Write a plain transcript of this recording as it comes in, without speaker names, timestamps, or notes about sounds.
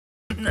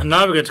And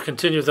now we're going to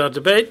continue with our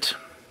debate.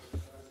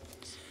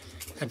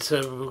 And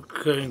so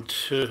we're going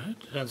to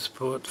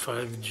transport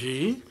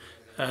 5G.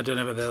 I don't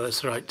know whether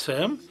that's the right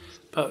term,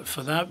 but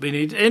for that we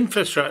need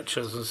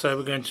infrastructures. And so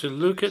we're going to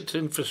look at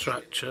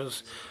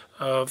infrastructures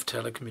of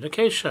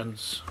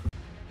telecommunications.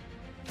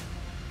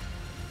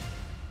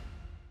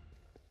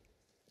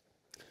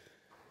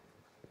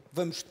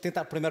 Vamos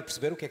tentar primeiro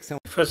perceber o que é que são.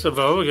 First of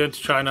all, we're going to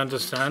try and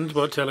understand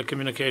what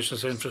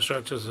telecommunications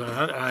infrastructures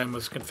are. I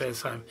must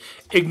confess I'm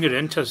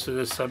ignorant as to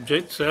this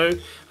subject, so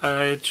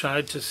I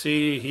tried to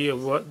see here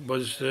what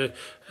was the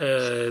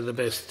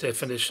best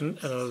definition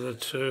in order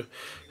to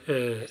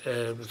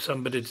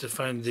somebody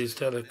define these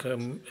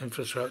telecom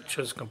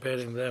infrastructures,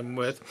 comparing them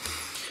with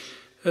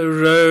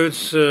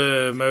roads,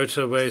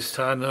 motorways,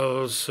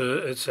 tunnels,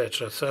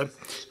 etc. So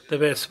the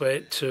best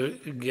way to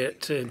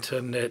get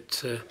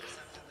internet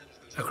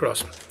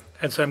across.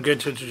 And so I'm going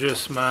to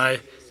introduce my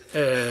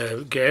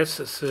guests.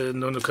 It's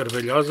Nuno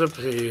Carvalhosa,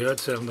 CEO de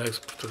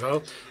Cellnex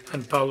Portugal,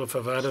 and Paulo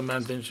Favara,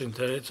 Managing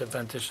Director of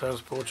Vantage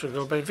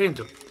Portugal.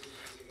 Bem-vindo.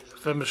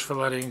 Vamos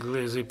falar em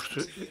inglês e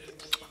português.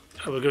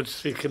 We're going to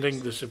speak in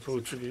English and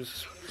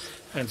Portuguese.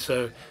 And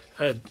so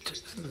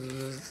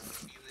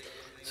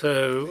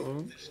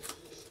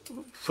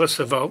first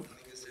of all,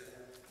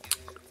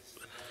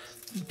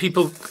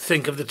 people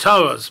think of the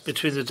towers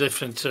between the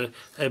different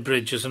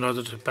bridges in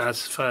order to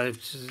pass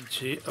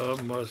 5G.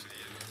 Almost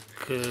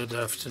good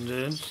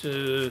afternoon,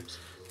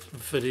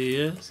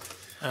 Faria,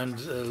 and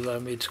allow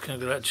me to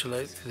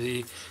congratulate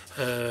the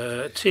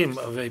team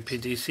of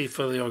APDC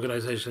for the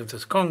organization of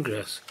this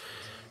Congress.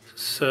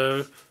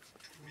 So,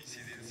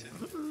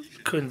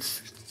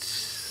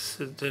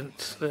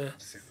 coincidentally,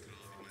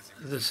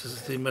 this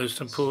is the most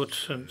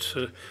important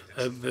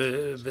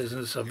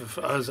business of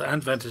us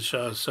and Vantage.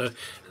 So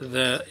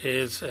there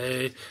is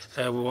a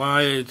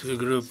wide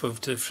group of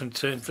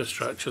different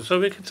infrastructures. So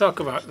we can talk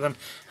about them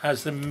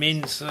as the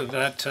means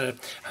that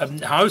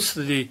house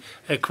the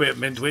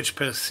equipment which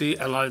per se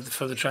allow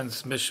for the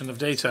transmission of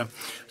data.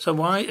 So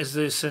why is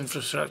this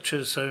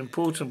infrastructure so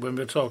important when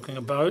we're talking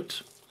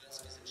about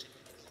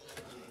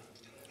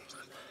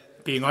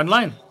being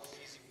online?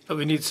 But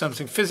we need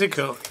something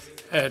physical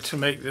to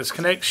make this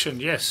connection,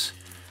 yes,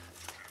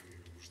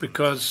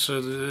 because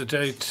the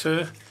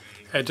data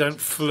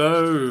don't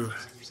flow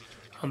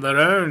on their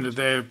own.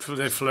 They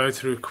flow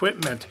through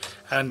equipment,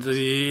 and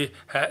they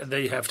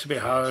have to be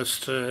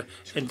housed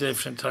in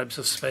different types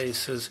of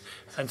spaces,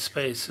 and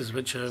spaces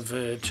which have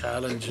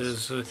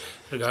challenges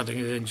regarding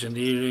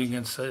engineering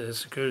and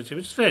security,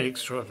 which is very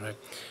extraordinary.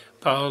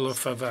 Paulo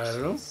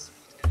Favaro.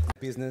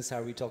 Business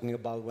are we talking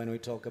about when we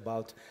talk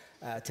about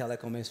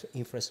telecom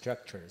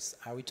infrastructures?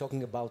 Are we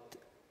talking about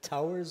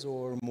towers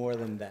or more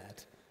than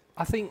that?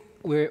 I think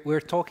we're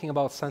talking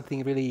about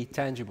something really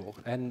tangible.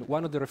 And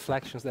one of the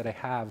reflections that I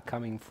have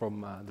coming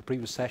from the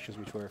previous sessions,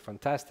 which were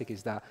fantastic,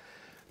 is that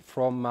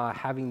from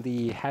having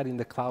the head in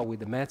the cloud with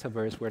the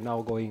metaverse, we're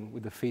now going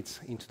with the feet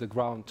into the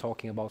ground,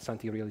 talking about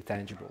something really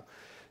tangible.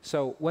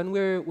 So when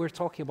we're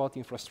talking about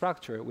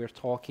infrastructure, we're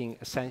talking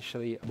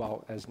essentially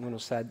about, as Nuno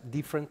said,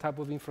 different type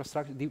of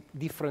infrastructure,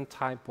 different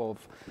type of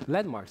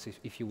landmarks,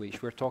 if you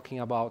wish. We're talking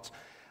about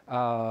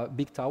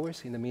big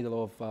towers in the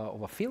middle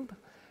of a field.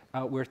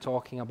 We're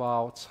talking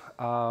about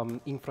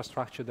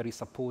infrastructure that is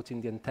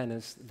supporting the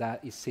antennas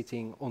that is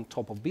sitting on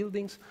top of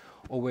buildings,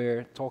 or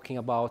we're talking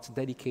about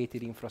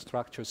dedicated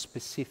infrastructure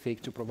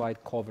specific to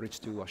provide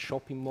coverage to a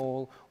shopping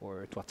mall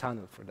or to a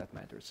tunnel, for that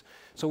matters.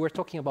 So we're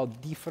talking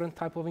about different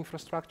type of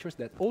infrastructures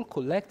that all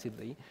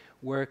collectively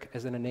work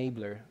as an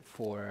enabler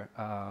for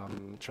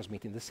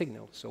transmitting the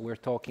signal. So we're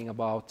talking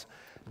about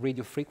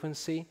radio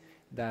frequency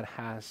that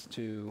has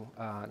to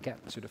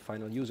get to the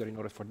final user in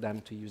order for them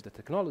to use the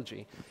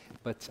technology.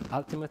 But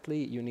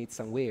ultimately, you need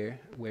somewhere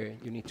where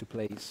you need to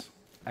place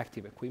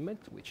active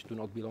equipment, which do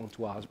not belong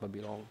to us, but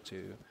belong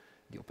to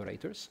the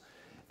operators.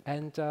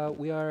 And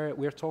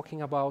we're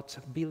talking about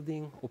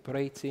building,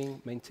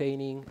 operating,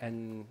 maintaining,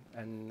 and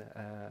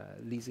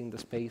leasing the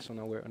space on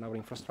our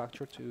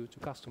infrastructure to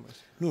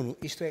customers. Nuno,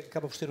 isto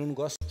acaba por ser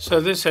negócio.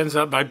 So this ends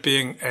up by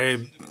being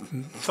a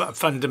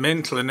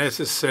fundamental and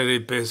necessary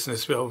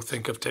business. We all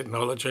think of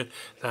technology.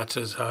 That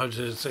is, how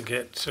does it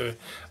get to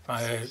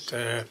my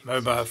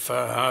mobile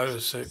phone? How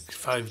is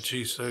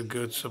 5G so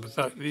good? So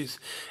without these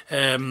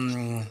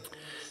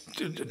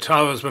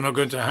towers, we're not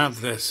going to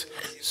have this.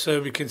 So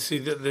we can see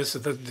that this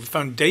is the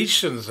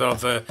foundations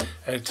of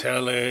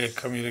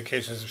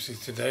telecommunications we see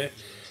today.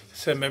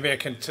 So maybe I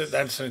can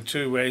answer in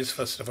two ways.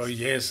 First of all,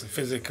 yes, in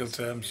physical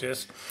terms,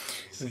 yes.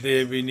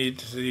 We need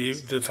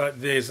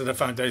these are the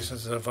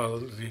foundations of all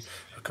the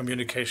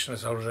communication,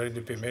 has already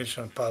been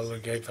mentioned. Paulo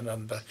gave a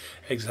number of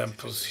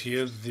examples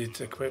here. The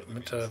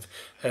equipment of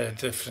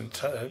different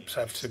types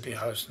have to be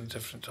housed in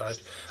different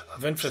types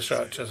of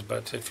infrastructures,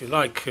 but if you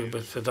like,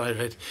 with the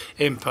direct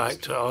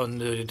impact on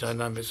the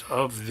dynamics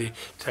of the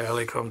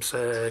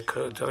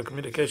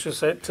telecommunication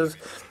sector's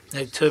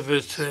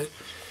activity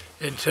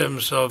in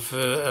terms of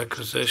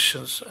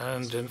acquisitions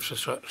and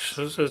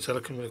infrastructures,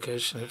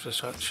 telecommunication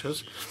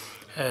infrastructures.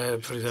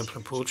 For example,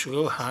 in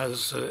Portugal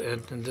has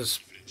in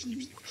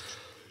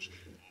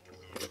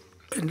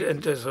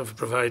terms of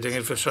providing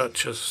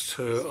infrastructures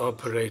to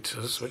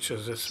operators, which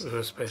is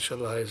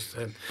specialized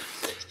in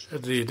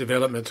the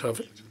development of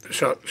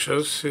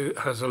infrastructures,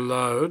 has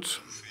allowed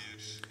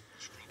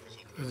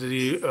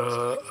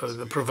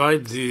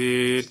provide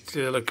the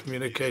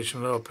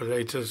telecommunication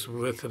operators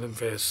with an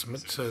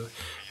investment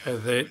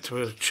that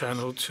were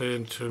channeled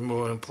into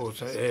more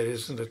important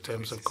areas in the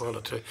terms of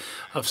quality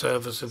of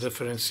service, the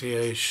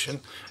differentiation,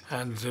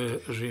 and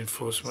the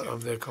reinforcement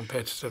of their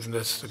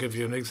competitiveness. To give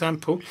you an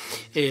example,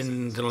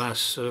 over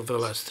the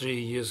last 3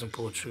 years in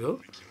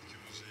Portugal,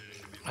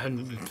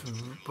 and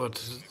what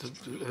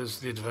is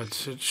the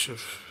advantage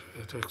of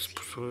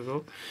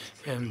Portugal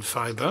in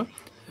fibre,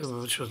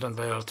 which was done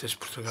by Altice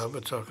Portugal. We're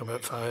talking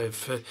about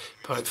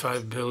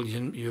 5.5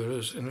 billion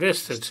euros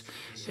invested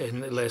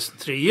in less than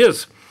 3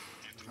 years,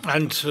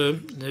 and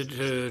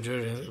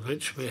during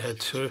which we had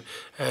 2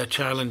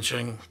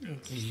 challenging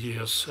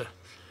years,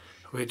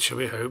 which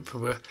we hope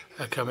were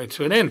coming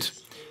to an end.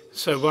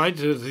 So why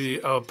do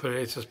the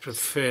operators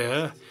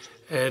prefer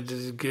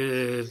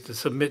to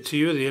submit to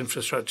you the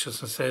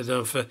infrastructures instead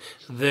of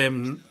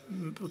them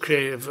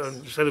creating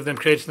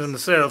them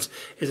themselves?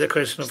 Is a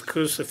question of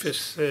cost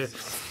efficiency.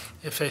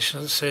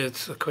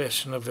 It's a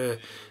question of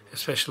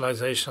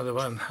specialization on the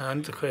one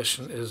hand. The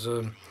question is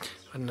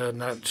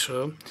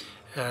natural,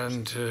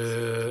 and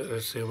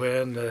it's the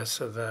awareness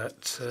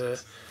that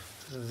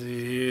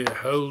the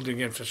holding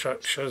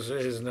infrastructures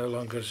is no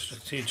longer a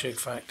strategic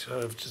factor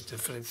of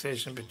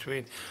differentiation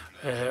between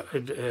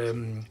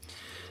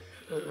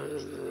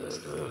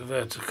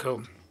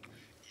vertical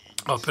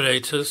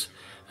operators,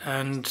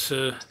 and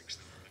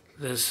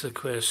there's a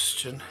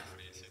question.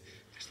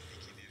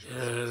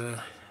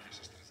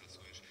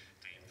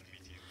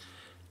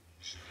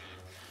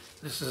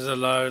 This has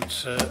allowed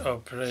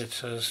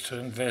operators to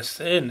invest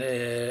in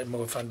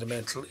more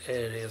fundamental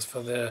areas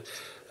for their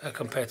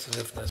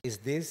competitiveness. Is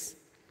this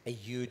a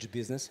huge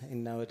business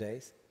in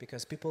nowadays?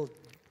 Because people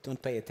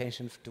don't pay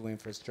attention to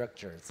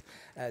infrastructures,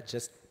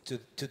 just to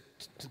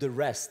the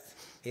rest.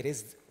 It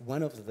is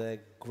one of the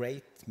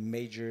great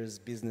majors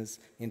business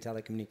in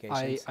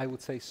telecommunications. I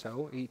would say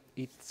so.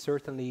 It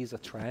certainly is a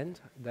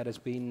trend that has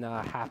been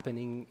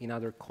happening in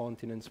other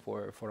continents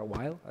for a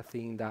while. I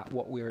think that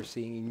what we are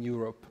seeing in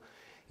Europe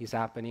is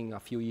happening a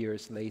few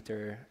years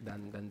later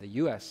than the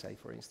USA,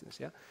 for instance.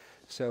 Yeah.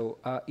 So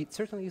it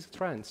certainly is a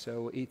trend.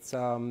 So it's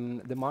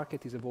the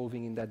market is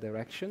evolving in that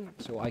direction.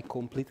 So I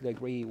completely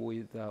agree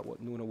with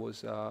what Nuno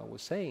was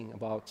saying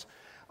about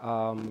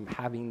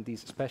having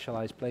these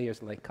specialized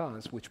players like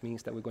us, which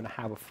means that we're going to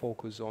have a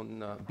focus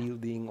on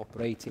building,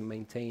 operating,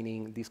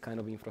 maintaining this kind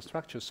of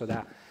infrastructure, so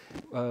that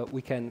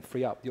we can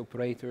free up the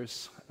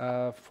operators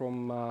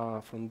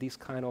from this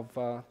kind of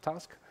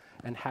task,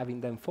 and having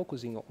them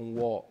focusing on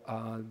what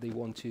they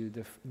want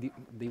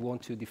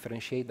to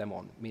differentiate them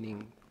on,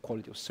 meaning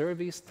quality of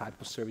service, type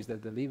of service they're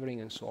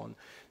delivering, and so on.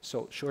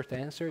 So short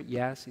answer,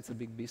 yes, it's a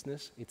big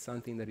business. It's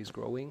something that is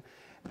growing.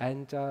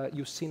 And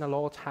you've seen a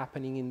lot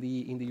happening in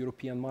the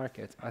European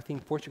market. I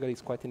think Portugal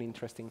is quite an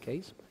interesting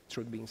case,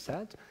 truth being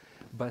said.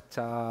 But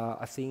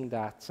I think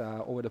that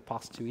over the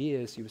past 2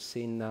 years, you've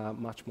seen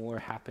much more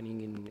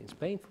happening in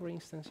Spain, for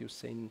instance. You've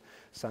seen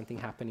something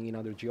happening in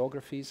other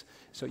geographies.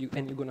 So you're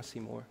going to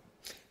see more.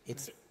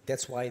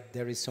 That's why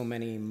there is so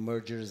many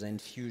mergers and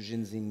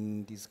fusions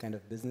in this kind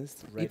of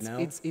business now.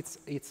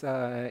 It's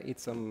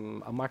a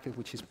market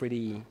which is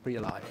pretty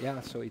alive.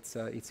 Yeah, so it's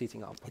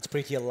heating up. It's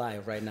pretty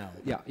alive right now.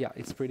 Yeah,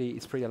 it's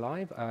pretty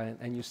alive,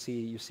 and you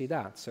see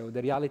that. So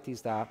the reality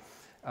is that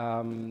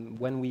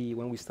when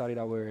we started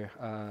our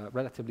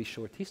relatively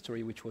short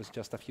history, which was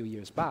just a few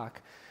years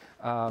back,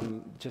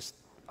 just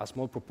a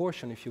small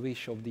proportion, if you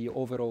wish, of the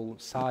overall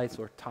sites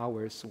or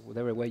towers,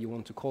 whatever way you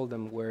want to call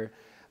them, were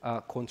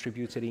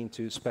contributed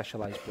into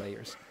specialized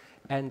players.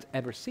 And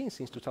ever since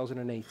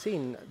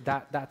 2018,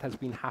 that has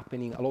been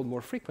happening a lot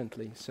more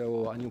frequently.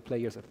 So new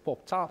players have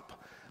popped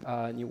up,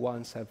 new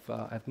ones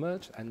have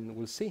merged, and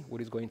we'll see what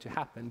is going to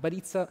happen. But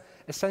it's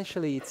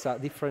essentially it's a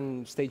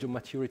different stage of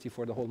maturity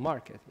for the whole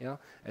market. Yeah,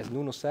 as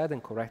Nuno said,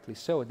 and correctly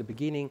so, at the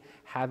beginning,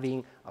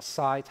 having a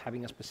site,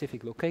 having a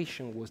specific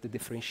location was the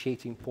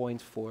differentiating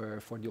point for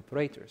the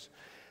operators.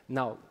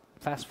 Now,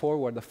 fast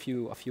forward a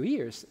few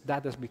years,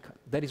 that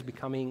is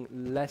becoming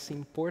less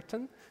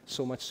important,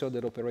 so much so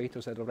that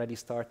operators had already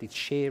started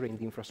sharing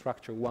the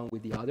infrastructure one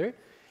with the other,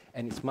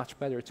 and it's much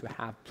better to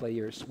have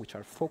players which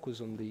are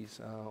focused on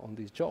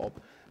this job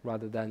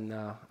rather than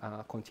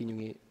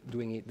continuing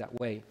doing it that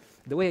way.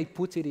 The way I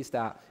put it is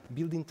that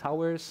building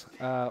towers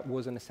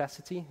was a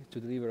necessity to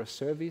deliver a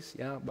service,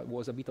 yeah, but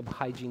was a bit of a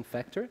hygiene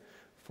factor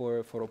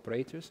for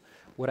operators,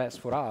 whereas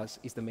for us,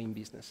 it's the main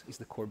business, it's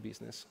the core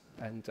business,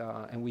 and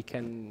we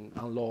can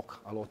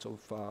unlock a lot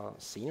of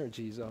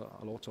synergies,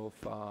 a lot of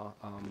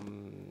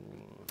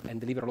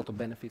and deliver a lot of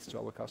benefits to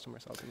our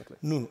customers ultimately.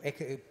 Nuno,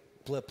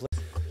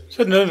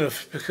 So no,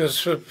 because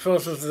for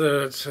both of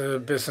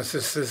the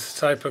businesses, this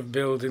type of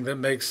building that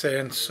makes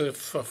sense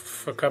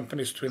for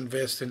companies to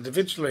invest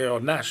individually or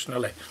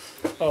nationally,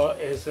 or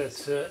is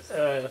it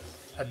a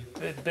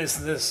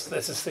business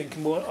that is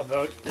thinking more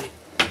about the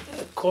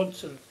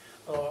continent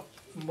or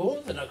more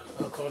than a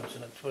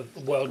continent,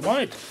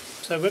 worldwide?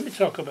 So when we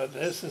talk about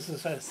this is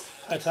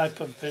a type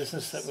of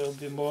business that will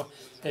be more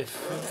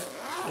effective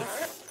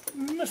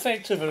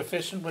or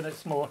efficient when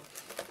it's more,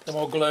 the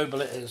more global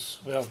it is.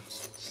 Well,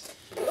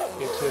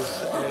 it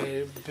is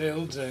a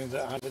building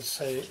that I would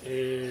say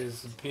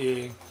is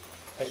being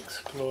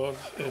explored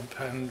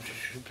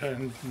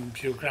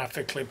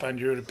geographically,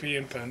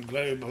 pan-European,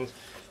 pan-global.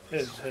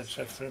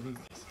 From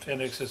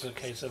Phoenix is a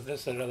case of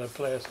this. There are other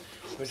players,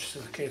 which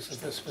is the case of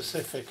the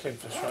specific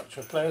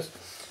infrastructure players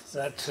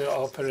that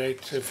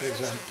operate, for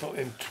example,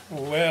 in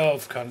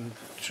 12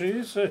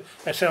 countries.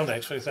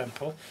 Cellnex, for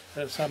example,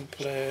 some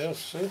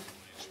players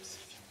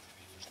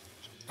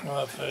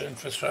of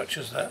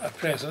infrastructures that are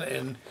present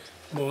in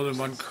more than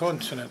one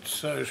continent.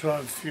 So, if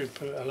you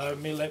allow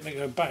me, let me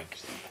go back.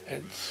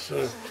 It's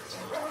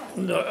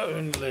not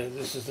only,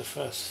 this is the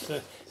first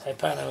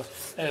panel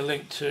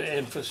linked to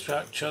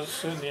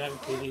infrastructures in the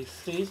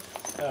APDC,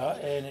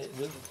 and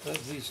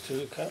these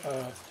two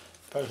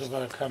both of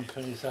our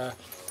companies are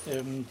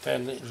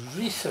fairly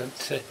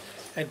recent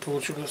in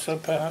Portugal, so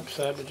perhaps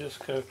I would just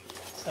go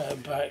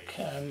back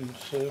and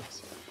so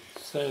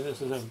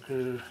this is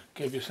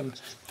give you some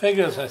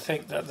figures. I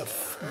think that the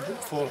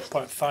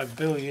 4.5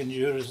 billion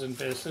euros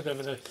invested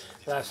over the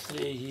last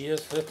 3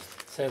 years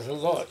says a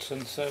lot.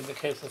 And so in the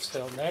case of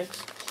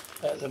Cellnex,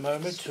 at the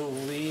moment,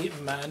 we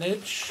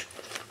manage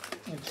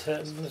in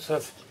terms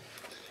of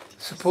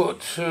support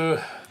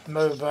to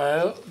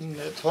mobile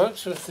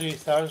networks of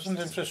 3,000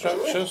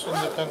 infrastructures in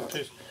the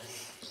countries.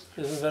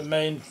 This is the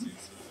main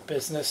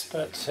business,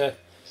 but so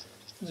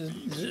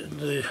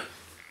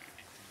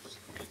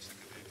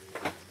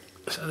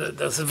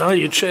there's a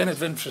value chain of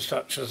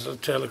infrastructures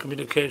of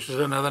telecommunications.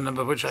 Another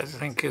number which I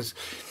think is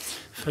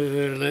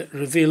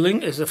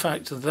revealing is the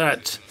fact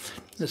that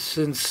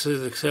since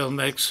the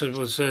Cellnex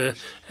was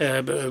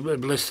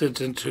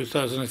listed in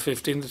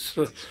 2015, it's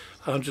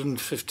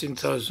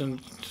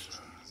 115,000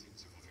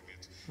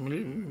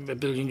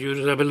 billion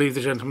euros, I believe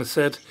the gentleman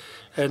said.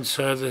 And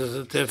so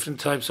there's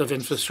different types of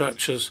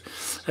infrastructures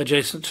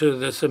adjacent to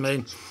this, the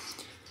main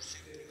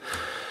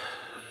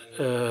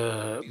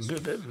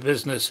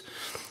business.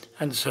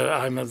 And so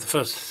I'm at the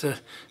first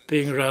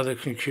being rather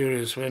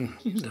curious when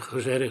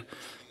Rogério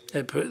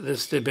put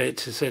this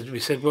debate. We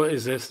said, what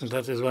is this? And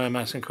that is why I'm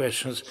asking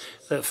questions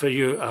that for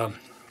you are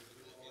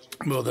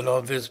more than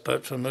obvious,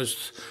 but for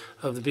most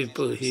of the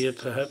people here,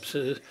 perhaps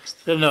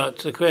they're not.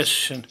 The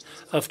question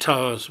of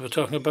towers. We're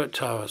talking about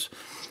towers.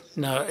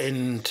 Now,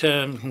 in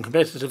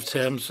competitive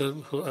terms,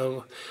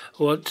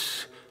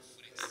 what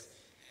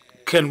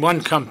can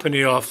one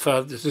company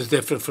offer? This is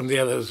different from the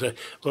others.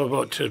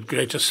 What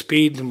greater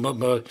speed,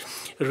 more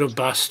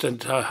robust,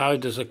 and how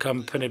does a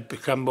company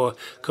become more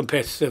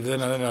competitive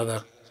than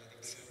another?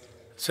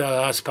 So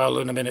I'll ask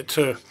Paulo in a minute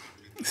too.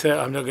 So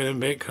I'm not going to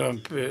make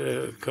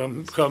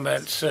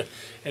comments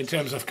in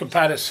terms of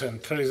comparison.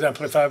 For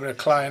example, if I were a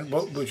client,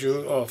 what would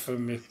you offer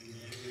me?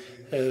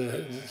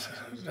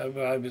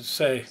 I would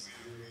say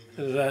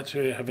that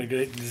we have a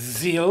great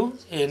zeal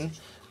in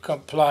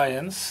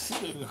compliance,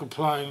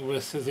 complying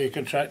with the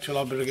contractual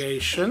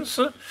obligations,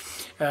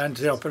 and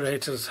the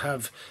operators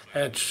have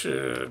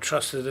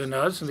trusted in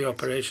us and the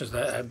operations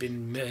that have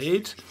been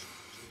made,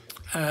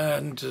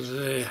 and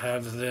they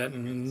have their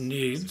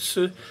needs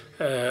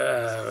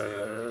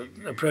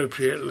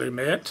appropriately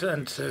met.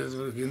 And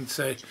we can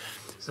say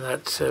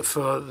that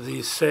for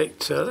the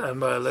sector, a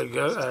while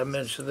ago, I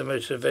mentioned the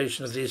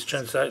motivation of these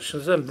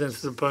transactions, and this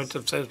is the point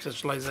of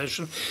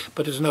specialization,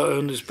 but it's not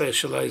only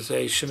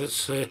specialization,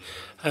 it's a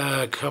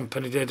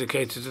company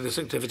dedicated to this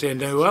activity and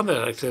no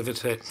other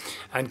activity,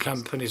 and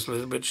companies,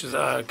 which is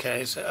our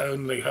case,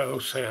 only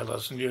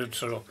wholesalers,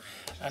 neutral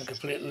and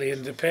completely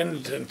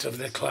independent of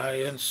their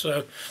clients.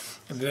 So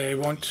they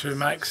want to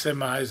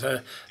maximize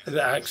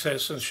the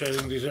access and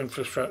sharing these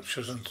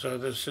infrastructures, and so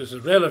this is a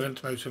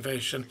relevant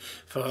motivation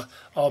for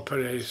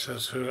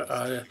operators who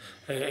are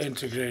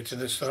integrating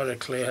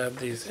historically have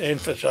these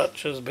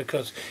infrastructures,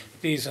 because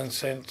these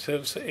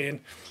incentives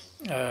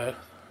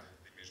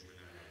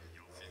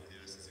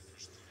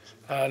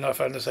are not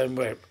found the same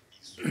way.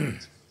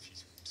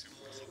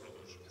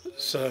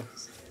 So,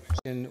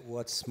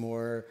 what's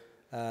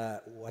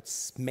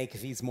make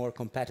these more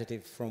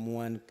competitive from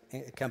one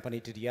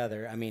company to the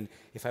other? I mean,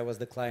 if I was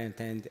the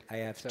client and I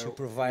have two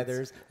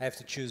providers, I have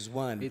to choose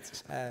one.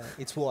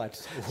 It's what?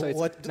 So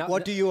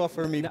what do you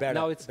offer me better?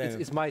 Now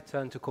it's my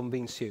turn to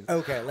convince you.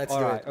 Okay, let's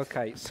do it.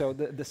 Okay, so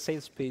the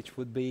sales pitch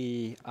would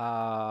be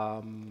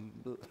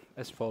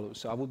as follows.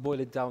 So I would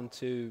boil it down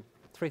to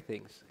 3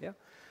 things. Yeah.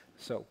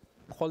 So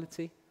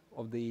quality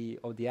of the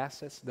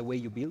assets, the way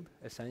you build.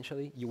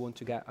 Essentially, you want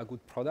to get a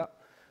good product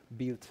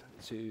built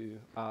to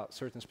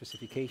certain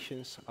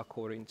specifications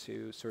according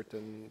to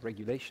certain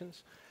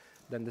regulations.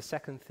 Then the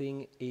second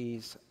thing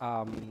is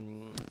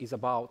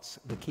about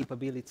the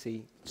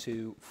capability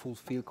to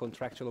fulfill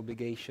contractual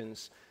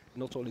obligations,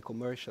 not only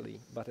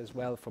commercially, but as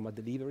well from a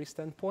delivery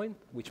standpoint,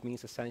 which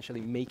means essentially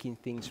making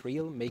things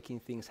real, making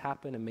things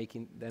happen, and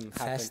making them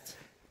happen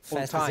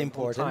Fast is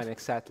important. on time,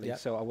 exactly. Yeah.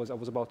 So I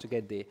was about to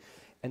get there.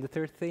 And the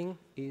third thing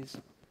is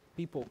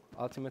people.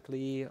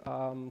 Ultimately,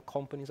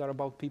 companies are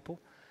about people,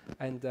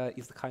 and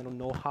it's the kind of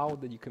know-how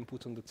that you can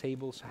put on the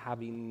table. So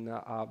having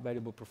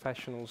valuable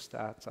professionals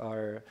that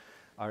are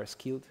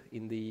skilled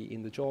in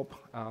the job,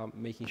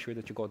 making sure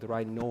that you got the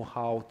right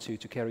know-how to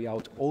carry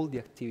out all the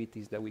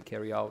activities that we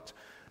carry out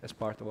as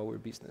part of our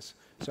business.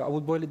 So I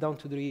would boil it down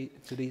to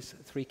these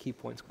three key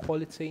points: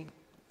 quality,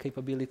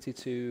 capability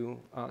to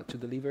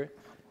deliver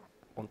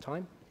on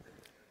time,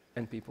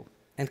 and people.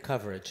 And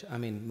coverage. I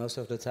mean, most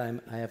of the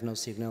time, I have no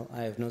signal.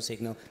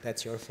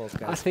 That's your fault,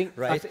 guys. I think,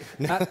 right?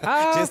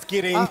 Just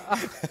kidding.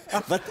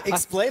 But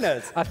explain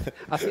us. I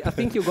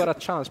think you got a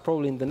chance,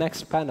 probably in the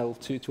next panel,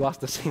 to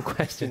ask the same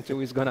question to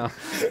who's gonna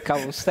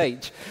come on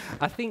stage.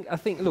 I think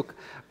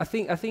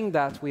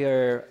that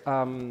we're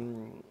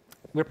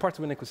part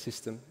of an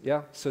ecosystem.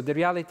 Yeah. So the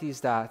reality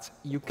is that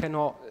you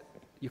cannot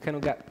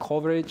get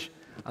coverage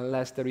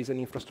unless there is an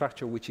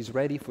infrastructure which is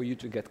ready for you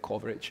to get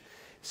coverage.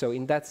 So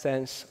in that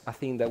sense, I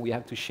think that we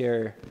have to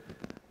share,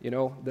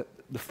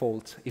 the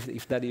fault,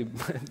 if that is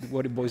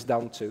what it boils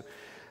down to.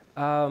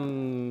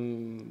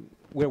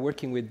 We're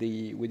working with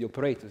the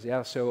operators,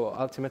 yeah. So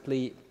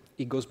ultimately,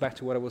 it goes back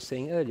to what I was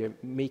saying earlier: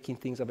 making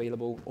things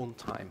available on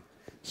time,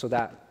 so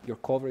that your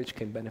coverage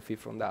can benefit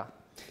from that.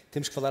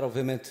 Temos que falar,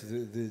 obviamente,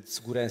 de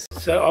segurança.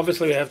 So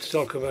obviously we have to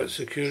talk about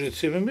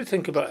security. When we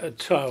think about a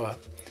tower,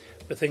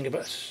 we think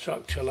about a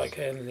structure like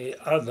any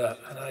other,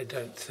 and I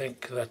don't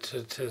think that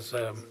it is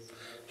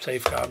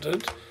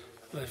safeguarded.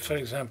 For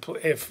example,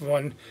 if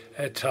one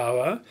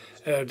tower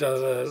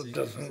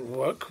doesn't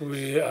work,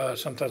 we are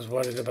sometimes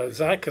worried about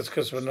that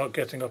because we're not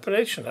getting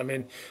operation. I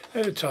mean,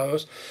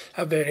 towers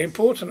are very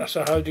important.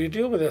 So how do you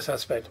deal with this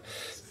aspect?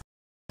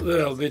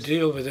 Well, we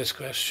deal with this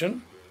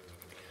question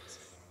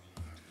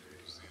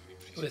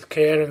with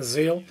care and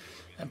zeal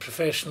and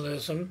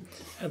professionalism,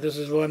 and this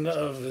is one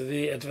of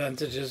the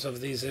advantages of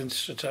these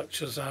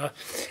infrastructures are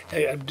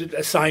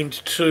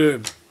assigned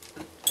to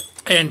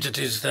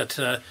entities that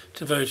are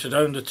devoted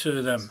only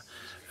to them.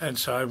 And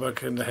so I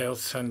work in the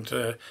health and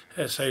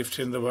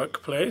safety in the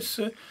workplace,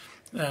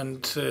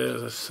 and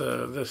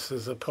so this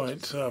is a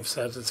point of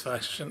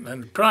satisfaction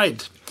and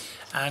pride.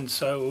 And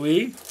so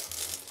we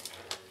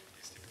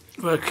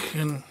work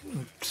in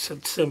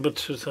September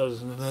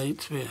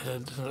 2008, we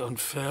had on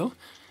Fell,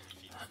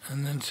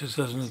 and then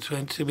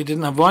 2020, we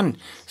didn't have one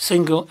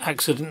single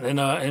accident in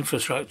our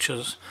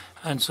infrastructures.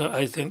 And so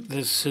I think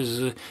this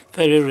is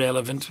very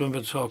relevant when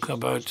we're talking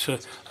about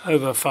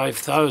over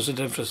 5,000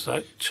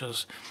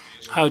 infrastructures.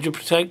 How do you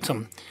protect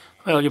them?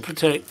 Well, you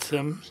protect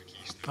them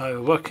by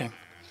working.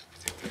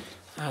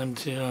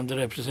 And I'm the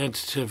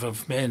representative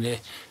of many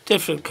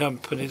different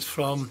companies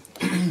from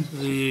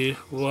the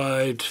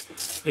wide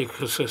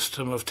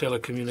ecosystem of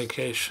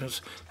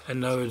telecommunications.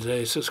 And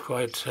nowadays it's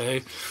quite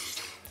a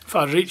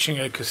far-reaching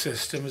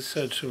ecosystems,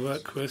 so to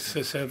work with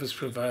the service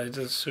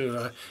providers who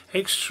are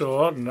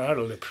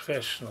extraordinarily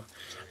professional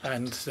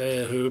and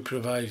who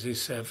provide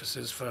these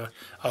services for,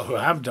 or who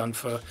have done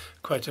for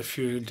quite a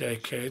few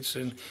decades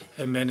in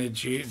many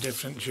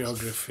different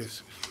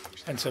geographies.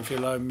 And so if you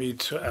allow me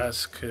to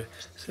ask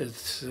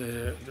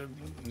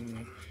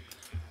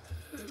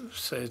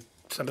say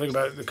something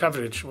about the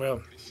coverage,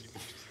 well,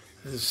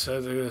 there's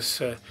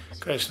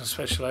question of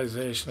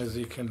specialization as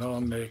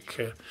economic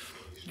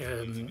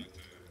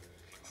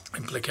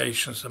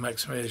implications. The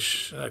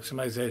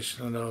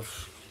maximization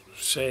of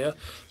share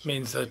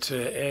means that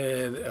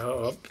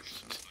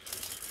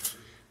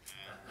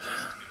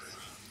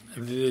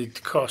the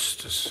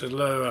cost is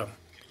lower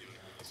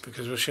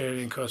because we're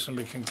sharing costs, and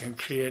we can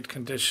create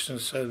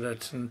conditions so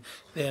that in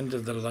the end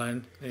of the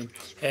line, the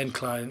end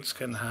clients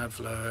can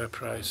have lower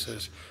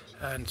prices.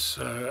 And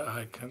so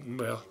I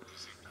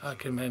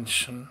can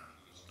mention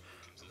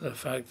the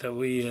fact that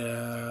we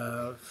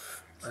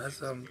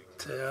as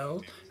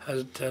TEL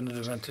has had an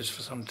advantage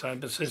for some time,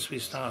 but since we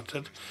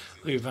started,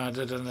 we've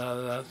added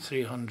another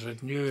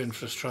 300 new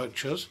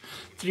infrastructures,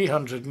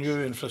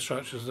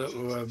 that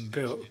were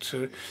built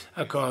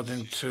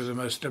according to the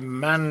most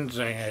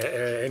demanding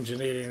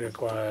engineering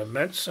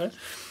requirements,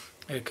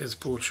 because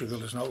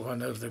Portugal is not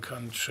one of the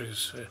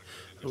countries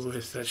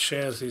that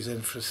shares these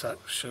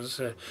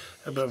infrastructures,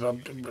 above a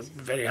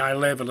very high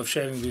level of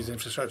sharing these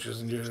infrastructures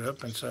in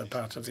Europe, and so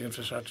part of the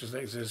infrastructures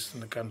that exist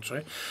in the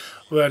country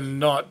were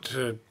not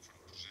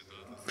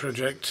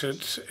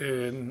projected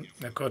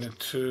according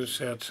to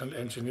certain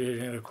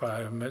engineering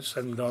requirements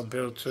and not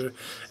built to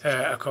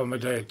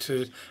accommodate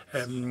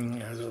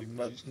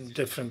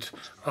different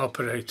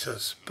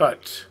operators.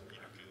 But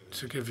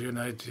to give you an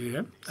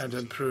idea, and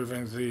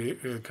improving the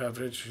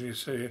coverage, you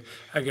see,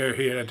 I go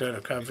here, I don't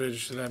have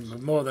coverage, then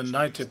more than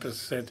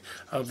 90%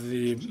 of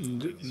the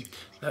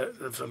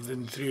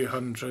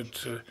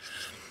 300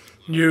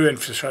 new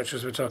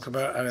infrastructures we're talking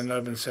about are in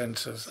urban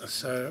centres.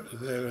 So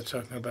they were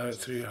talking about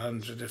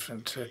 300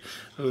 different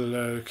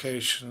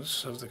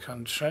locations of the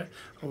country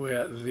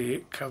where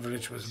the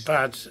coverage was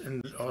bad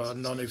or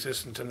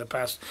non-existent in the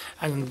past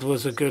and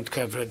was a good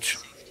coverage.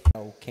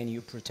 How can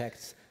you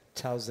protect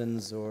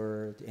thousands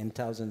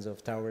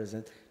of towers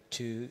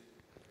to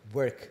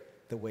work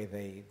the way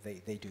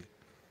they do?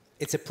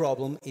 It's a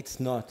problem, it's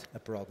not a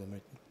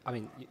problem. I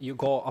mean, you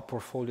got a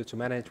portfolio to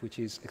manage which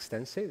is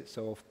extensive,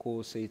 so of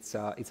course it's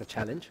a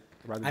challenge.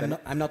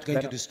 I'm not going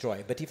to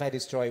destroy, but if I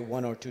destroy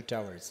 1 or 2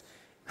 towers,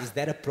 is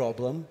that a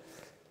problem?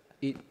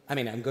 I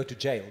mean, I'm going to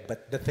jail,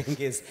 but the thing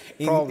is...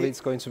 Probably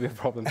it's going to be a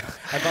problem.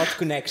 About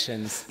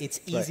connections, it's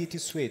easy to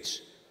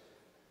switch.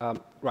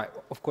 Right,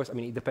 of course, I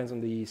mean, it depends on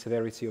the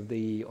severity of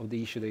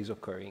the issue that is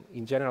occurring.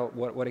 In general,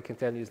 what I can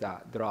tell you is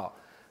that there are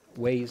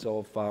ways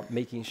of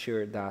making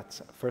sure that,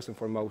 first and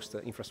foremost,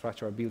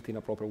 infrastructure are built in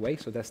a proper way.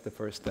 So that's the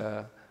first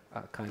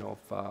kind of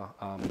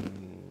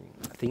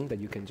thing that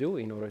you can do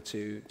in order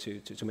to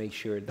make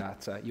sure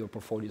that your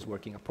portfolio is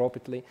working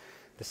appropriately.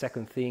 The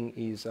second thing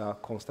is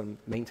constant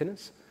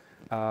maintenance.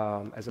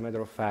 As a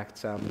matter of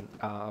fact,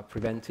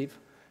 preventive.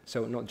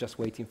 So not just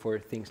waiting for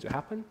things to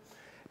happen.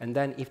 And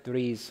then if there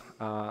is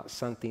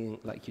something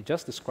like you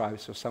just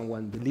described, so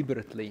someone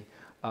deliberately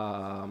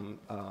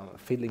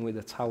fiddling with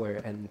the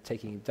tower and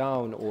taking it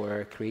down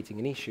or creating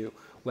an issue,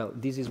 well,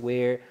 this is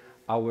where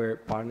our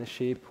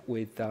partnership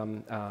with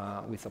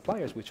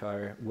suppliers which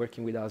are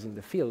working with us in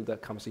the field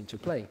comes into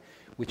play,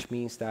 which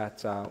means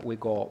that we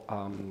got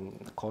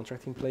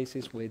contracting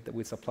places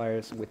with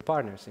suppliers, with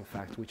partners, in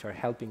fact, which are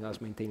helping us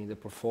maintaining the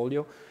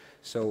portfolio.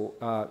 So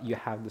you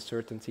have the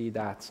certainty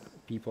that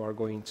people are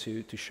going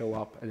to show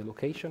up at the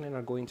location and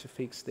are going to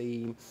fix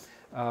the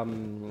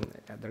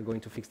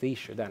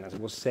issue. Then, as I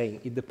was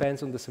saying, it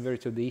depends on the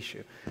severity of the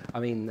issue. I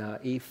mean,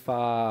 if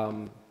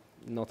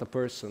not a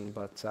person,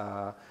 but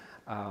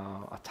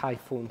a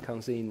typhoon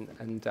comes in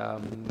and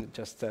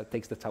just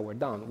takes the tower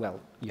down, well,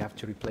 you have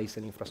to replace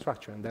an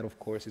infrastructure, and that, of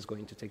course, is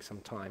going to take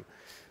some time.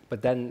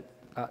 But then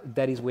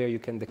that is where you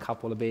can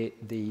decouple a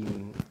bit the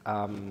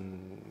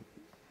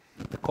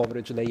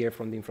coverage layer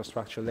from the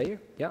infrastructure layer.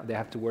 Yeah, they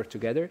have to work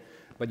together,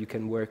 but you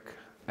can work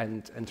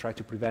and try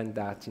to prevent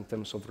that in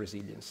terms of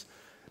resilience.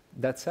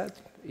 That said,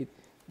 it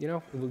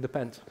will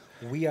depend.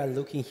 We are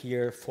looking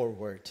here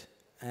forward,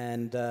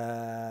 and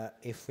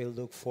if we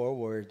look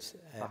forward,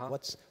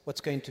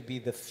 what's going to be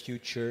the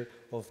future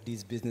of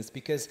this business?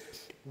 Because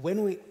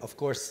when we, of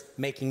course,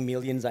 making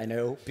millions, I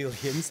know,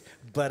 billions,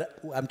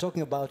 but I'm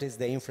talking about is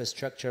the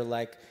infrastructure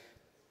like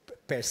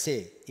per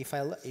se. If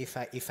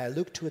I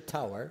look to a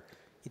tower,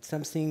 it's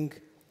something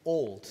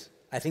old.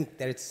 I think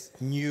that it's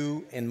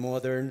new and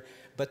modern,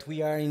 but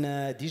we are in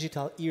a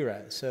digital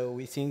era, so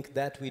we think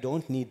that we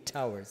don't need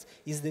towers.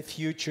 Is the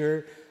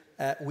future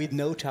with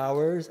no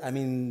towers? I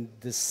mean,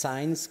 the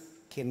signs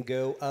can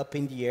go up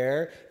in the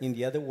air in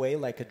the other way,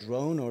 like a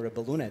drone or a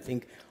balloon. I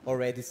think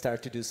already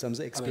start to do some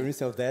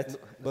experience of that,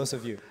 both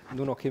of you.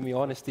 Do not keep me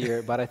honest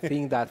here, but I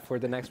think that for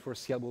the next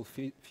foreseeable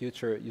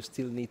future, you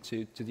still need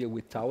to deal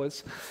with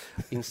towers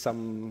in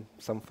some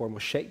form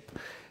of shape.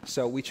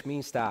 So, which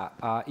means that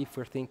if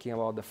we're thinking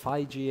about the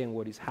 5G and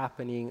what is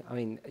happening, I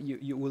mean,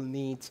 you will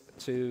need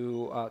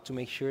to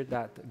make sure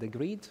that the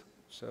grid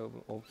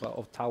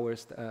of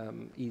towers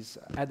is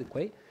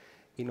adequate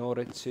in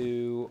order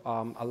to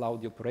allow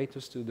the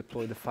operators to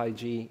deploy the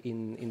 5G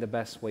in the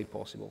best way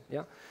possible.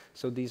 Yeah.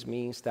 So this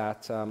means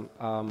that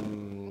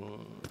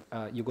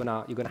you're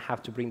gonna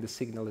have to bring the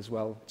signal as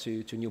well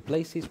to new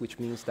places, which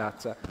means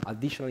that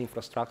additional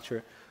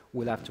infrastructure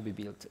will have to be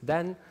built.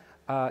 Then,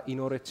 in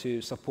order to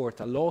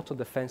support a lot of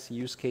the fancy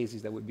use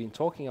cases that we've been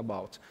talking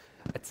about,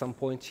 at some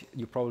point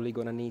you're probably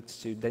going to need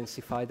to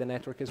densify the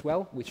network as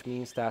well, which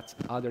means that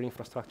other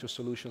infrastructure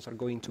solutions are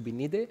going to be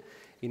needed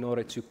in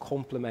order to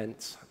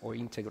complement or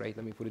integrate,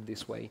 let me put it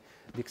this way,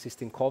 the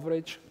existing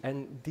coverage.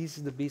 And this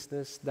is the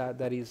business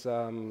that is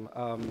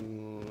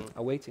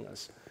awaiting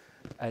us.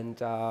 And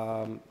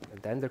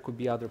then there could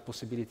be other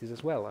possibilities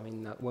as well. I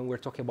mean, when we're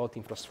talking about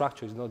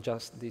infrastructure, it's not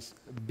just these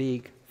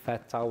big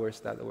fat towers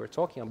that we're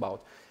talking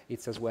about.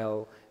 It's as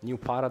well new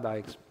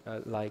paradigms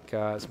like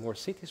smart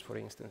cities, for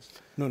instance.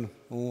 Nuno,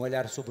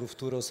 olhar sobre o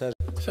futuro, ou seja...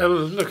 So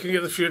looking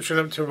at the future,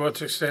 up to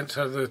what extent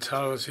are the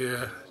towers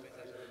here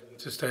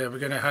to stay? We're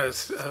going to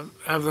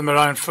have them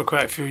around for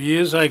quite a few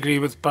years. I agree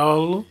with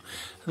Paolo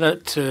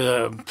that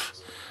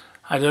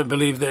I don't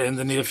believe that in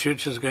the near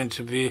future is going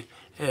to be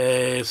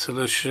a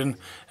solution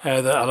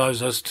that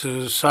allows us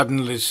to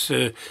suddenly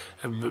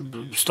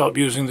stop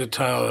using the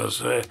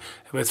towers.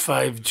 With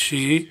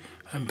 5G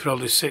and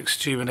probably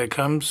 6G when it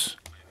comes,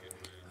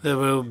 there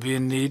will be a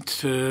need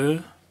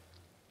to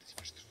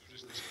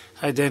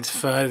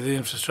identify the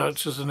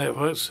infrastructures and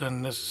networks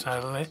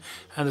unnecessarily.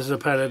 And there's a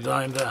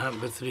paradigm that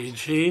happened with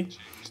 3G,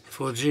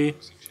 4G,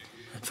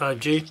 and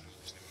 5G.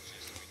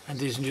 And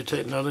these new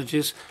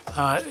technologies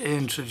are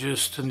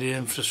introduced in the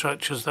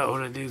infrastructures that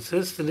already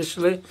exist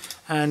initially,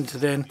 and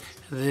then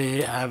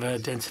they have an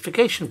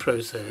identification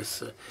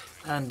process.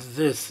 And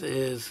this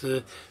is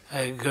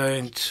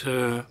going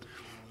to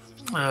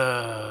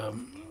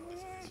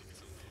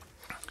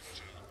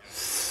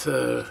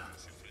So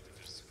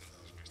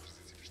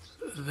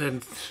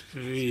then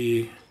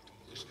we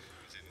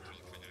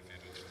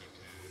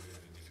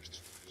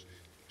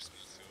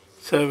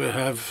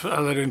have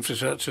other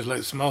infrastructures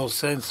like small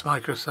sense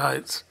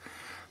microsites,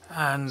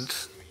 and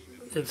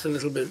it's a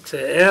little bit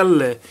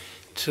early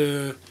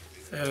to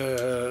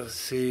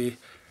see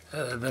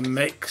the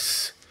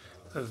mix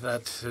of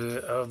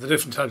the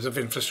different types of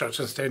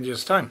infrastructure in 10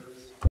 years' time.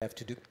 I have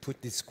to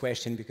put this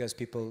question because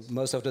people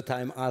most of the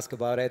time ask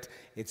about it.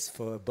 It's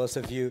for both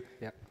of you.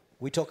 Yeah.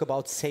 We talk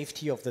about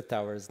safety of the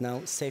towers,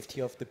 now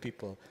safety of the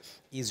people.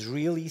 Is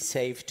really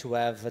safe to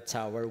have a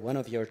tower, one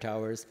of your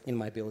towers, in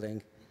my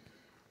building?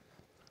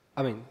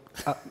 I mean,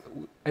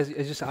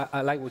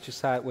 I like what you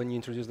said when you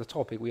introduced the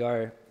topic. We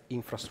are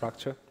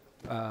infrastructure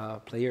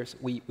players.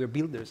 We're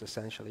builders,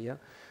 essentially, yeah?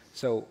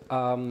 So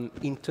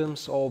in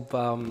terms of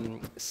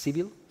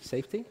civil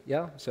safety,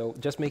 yeah, so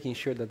just making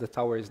sure that the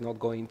tower is not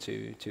going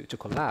to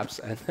collapse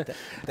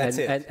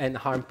and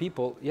harm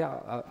people,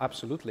 yeah,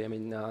 absolutely. I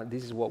mean,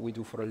 this is what we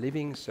do for a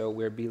living, so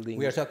we're building...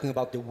 We are talking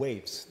about the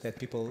waves that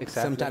people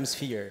sometimes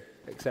fear.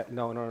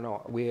 No.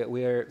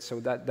 So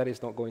that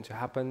is not going to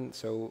happen.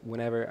 So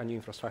whenever a new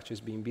infrastructure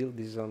is being built,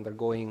 this is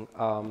undergoing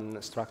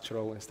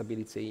structural and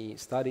stability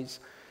studies.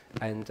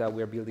 And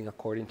we're building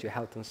according to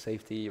health and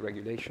safety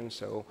regulations.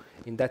 So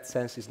in that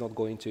sense, it's not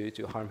going to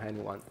harm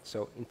anyone.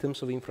 So in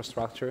terms of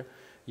infrastructure,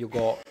 you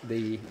got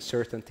the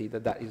certainty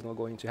that that is not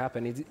going to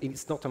happen.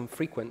 It's not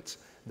infrequent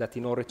that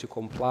in order to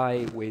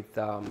comply with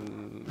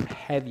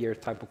heavier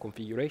type of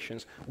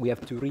configurations, we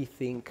have to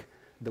rethink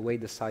the way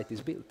the site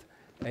is built,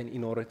 and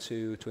in order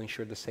to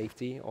ensure the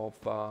safety of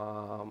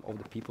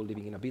the people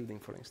living in a building,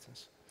 for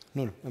instance.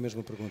 Nuno, a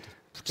mesma pergunta.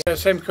 Yeah,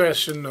 same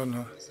question,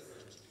 Nuno.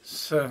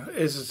 So,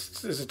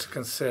 is it a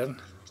concern?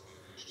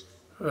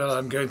 Well,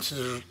 I'm going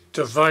to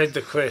divide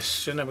the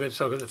question. I'm going to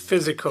talk about the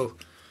physical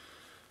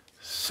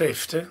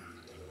safety,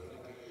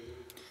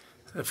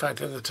 the fact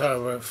that the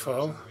tower won't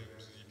fall.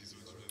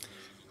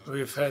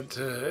 We've had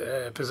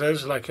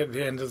episodes like at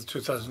the end of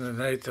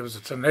 2008, there was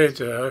a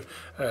tornado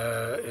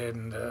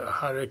in a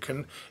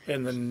hurricane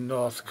in the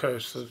north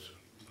coast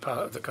part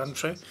of the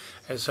country.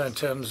 And so in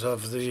terms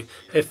of the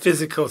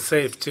physical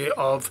safety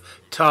of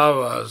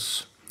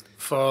towers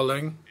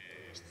falling,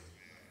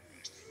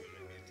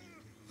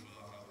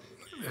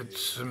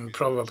 it's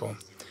improbable.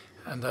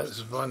 And that's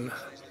one.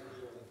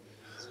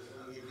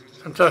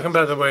 I'm talking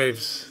about the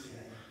waves.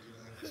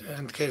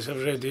 In case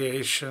of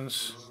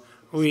radiations,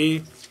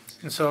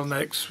 in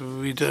Solnex,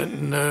 we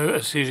don't know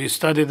a serious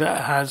study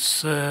that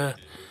has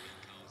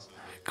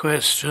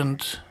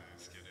questioned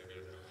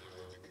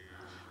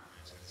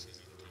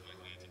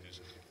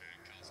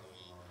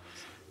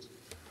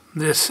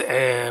this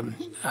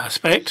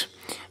aspect.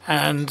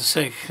 And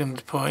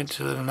second point,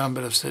 the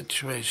number of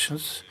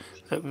situations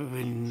that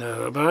we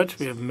know about.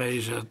 We've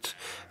measured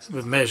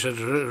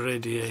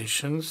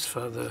radiations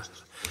further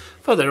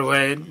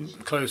away,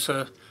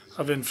 closer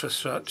of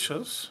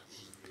infrastructures.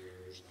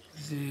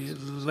 The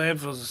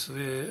levels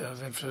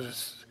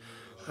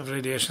of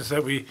radiations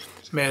that we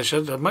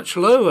measured are much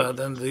lower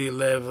than the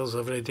levels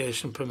of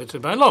radiation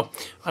permitted by law.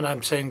 When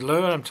I'm saying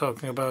lower, I'm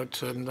talking about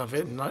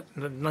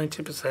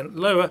 90%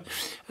 lower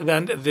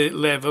than the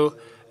level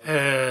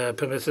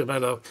permitted by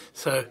law.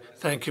 So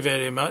thank you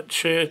very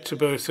much to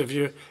both of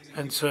you.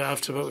 And so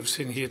after what we've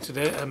seen here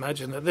today, I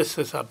imagine that this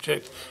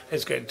subject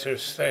is going to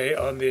stay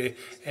on the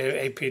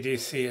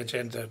APDC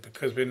agenda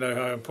because we know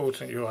how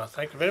important you are.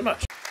 Thank you very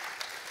much.